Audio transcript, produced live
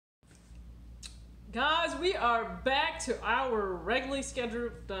Guys, we are back to our regularly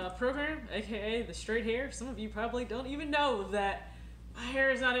scheduled program, aka the straight hair. Some of you probably don't even know that my hair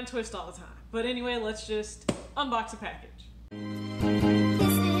is not in twist all the time. But anyway, let's just unbox a package.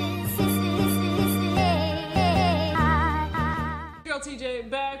 Girl TJ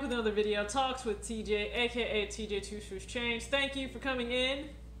back with another video. Talks with TJ, aka TJ Two Swoosh Change. Thank you for coming in,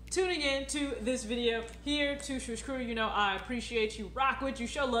 tuning in to this video here. Two Swoosh Crew, you know I appreciate you, rock with you,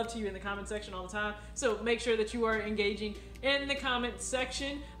 show love to you in the comment section all the time. So make sure that you are engaging in the comment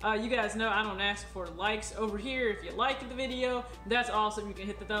section. You guys know I don't ask for likes over here. If you liked the video, that's awesome. You can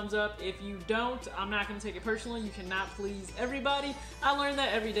hit the thumbs up. If you don't, I'm not going to take it personally. You cannot please everybody. I learned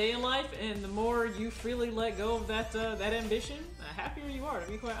that every day in life, and the more you freely let go of that ambition, the happier you are, to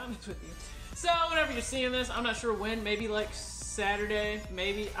be quite honest with you. So whenever you're seeing this, I'm not sure when, maybe like Saturday,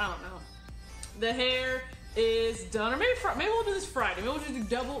 maybe, I don't know. The hair is done, or maybe we'll do this Friday. Maybe we'll just do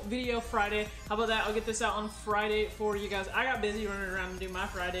double video Friday. How about that? I'll get this out on Friday for you guys. I got busy running around and doing my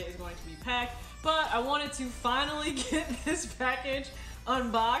Friday is going to be packed, but I wanted to finally get this package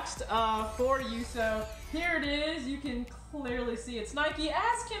unboxed for you. So here it is. You can clearly see it's Nike,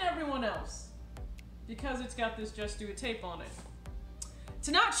 as can everyone else, because it's got this Just Do It tape on it. It's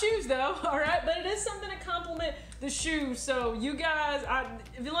not shoes though, alright? But it is something to complement the shoes. So you guys,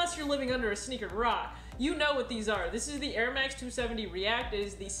 unless you're living under a sneaker rock, you know what these are. This is the Air Max 270 React. It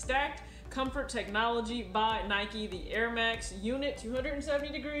is the stacked comfort technology by Nike. The Air Max unit, 270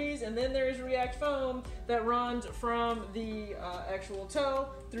 degrees, and then there is React foam that runs from the actual toe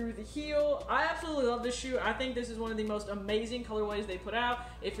through the heel. I absolutely love this shoe. I think this is one of the most amazing colorways they put out.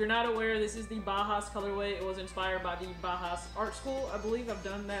 If you're not aware, this is the Bajas colorway. It was inspired by the Bajas Art School, I believe. I've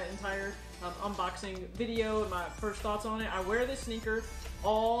done that entire unboxing video and my first thoughts on it. I wear this sneaker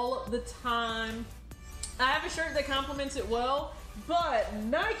all the time. I have a shirt that complements it well, but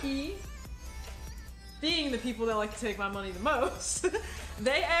Nike, being the people that like to take my money the most,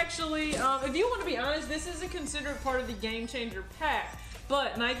 they actually, if you want to be honest, this isn't considered part of the Game Changer pack,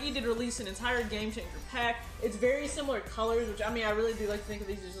 but Nike did release an entire Game Changer pack. It's very similar colors, which I mean, I really do like to think of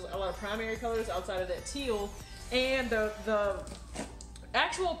these as just a lot of primary colors outside of that teal, and the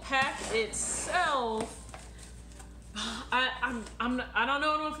actual pack itself, I don't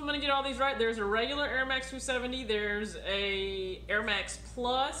know if I'm gonna get all these right. There's a regular Air Max 270. There's a Air Max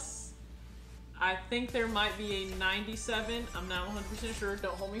Plus. I think there might be a 97. I'm not 100% sure.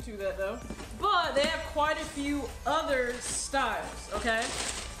 Don't hold me to that though. But they have quite a few other styles, okay,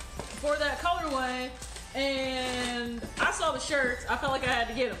 for that colorway. And I saw the shirts. I felt like I had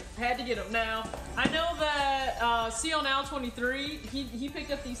to get them. Now, I know that CL Now 23, he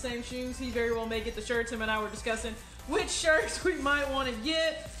picked up these same shoes. He very well may get the shirts. Him and I were discussing which shirts we might want to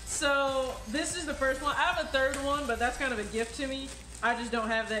get. So this is the first one. I have a third one, but that's kind of a gift to me. I just don't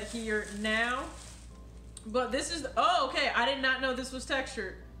have that here now. But this is, oh, okay. I did not know this was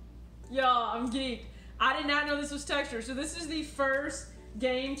textured. Y'all, I'm geeked. I did not know this was textured. So this is the first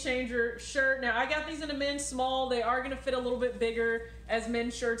Game Changer shirt. Now I got these in a men's small. They are gonna fit a little bit bigger, as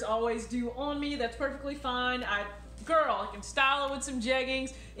men's shirts always do on me. That's perfectly fine. Girl, I can style it with some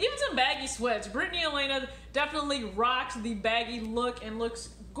jeggings, even some baggy sweats. Brittany Elena definitely rocks the baggy look and looks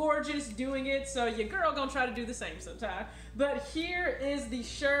gorgeous doing it, so your girl gonna try to do the same sometime. But here is the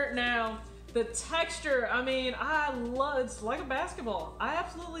shirt. Now the texture, I mean, I love, it's like a basketball. I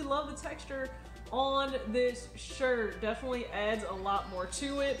absolutely love the texture on this shirt. Definitely adds a lot more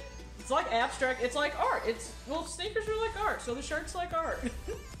to it. It's like abstract, it's like art. Well, sneakers are like art, so the shirt's like art.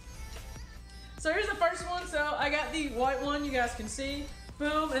 So here's the first one. So I got the white one, you guys can see,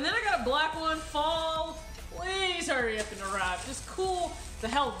 boom, and then I got a black one. Fall, please hurry up and arrive. Just cool the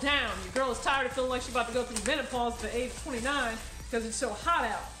hell down. Your girl is tired of feeling like she's about to go through menopause at the age of 29 because it's so hot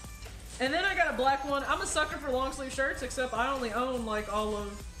out. And then I got a black one. I'm a sucker for long sleeve shirts, except I only own like all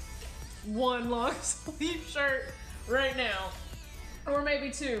of one long sleeve shirt right now, or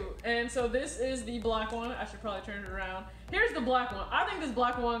maybe two. And so this is the black one. I should probably turn it around. Here's the black one. I think this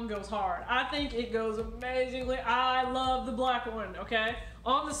black one goes hard. I think it goes amazingly. I love the black one, okay?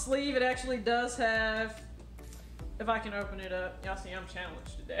 On the sleeve, it actually does have, if I can open it up, y'all see I'm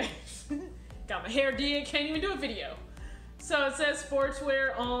challenged today. Got my hair did, can't even do a video. So it says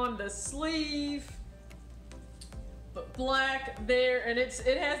sportswear on the sleeve, but black there, and it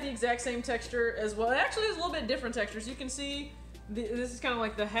has the exact same texture as well. It actually has a little bit different textures. You can see this is kind of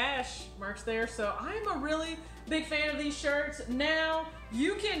like the hash marks there. So I'm a really big fan of these shirts. Now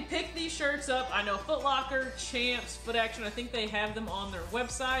you can pick these shirts up. I know Footlocker, Champs, Footaction, I think they have them on their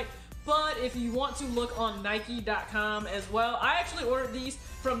website. But if you want to look on Nike.com as well, I actually ordered these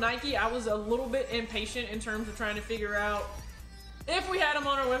from Nike. I was a little bit impatient in terms of trying to figure out if we had them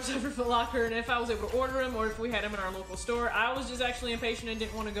on our website for Footlocker and if I was able to order them or if we had them in our local store. I was just actually impatient and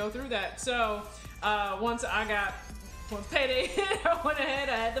didn't want to go through that. So once payday hit, I went ahead,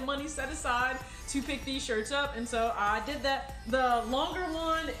 I had the money set aside to pick these shirts up, and so I did that. The longer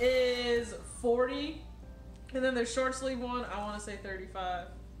one is 40, and then the short sleeve one, I want to say 35.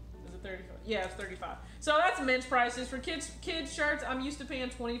 Is it 35? Yeah, it's 35. So that's men's prices. For kids shirts, I'm used to paying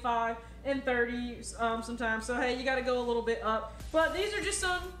 25 and 30 sometimes. So hey, you got to go a little bit up. But these are just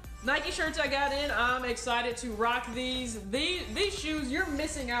some Nike shirts I got in. I'm excited to rock these. These shoes, you're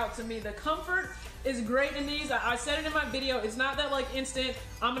missing out to me. The comfort is great in these. I said it in my video. It's not that like instant,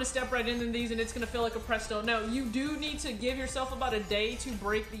 I'm gonna step right into these and it's gonna feel like a presto. No, you do need to give yourself about a day to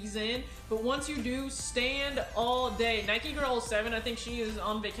break these in. But once you do, stand all day. Nike Girl 07, I think she is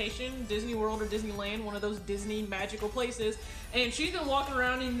on vacation, Disney World or Disneyland, one of those Disney magical places. And she's been walking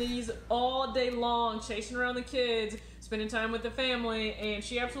around in these all day long, chasing around the kids, spending time with the family, and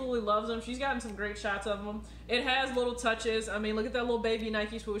she absolutely loves them. She's gotten some great shots of them. It has little touches. I mean, look at that little baby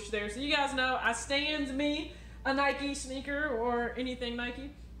Nike swoosh there. So you guys know, I stands me a Nike sneaker or anything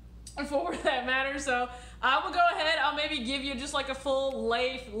Nike for that matter. So I will go ahead, I'll maybe give you just like a full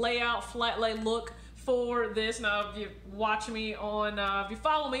layout, flat lay look for this. Now, if you watch me on, if you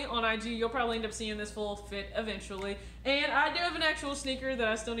follow me on IG, you'll probably end up seeing this full fit eventually. And I do have an actual sneaker that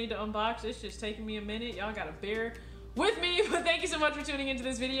I still need to unbox. It's just taking me a minute. Y'all gotta bear with me, but thank you so much for tuning into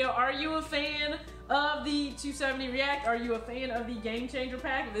this video. Are you a fan of the 270 React? Are you a fan of the Game Changer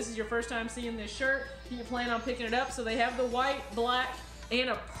pack? If this is your first time seeing this shirt, you plan on picking it up. So they have the white, black,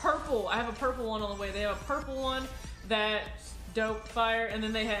 and a purple. I have a purple one on the way. They have a purple one that's dope fire, and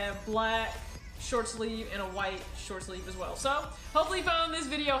then they have black short sleeve and a white short sleeve as well. So hopefully you found this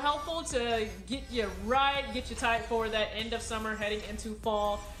video helpful to get you right, get you tight for that end of summer heading into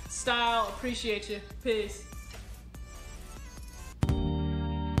fall style. Appreciate you. Peace.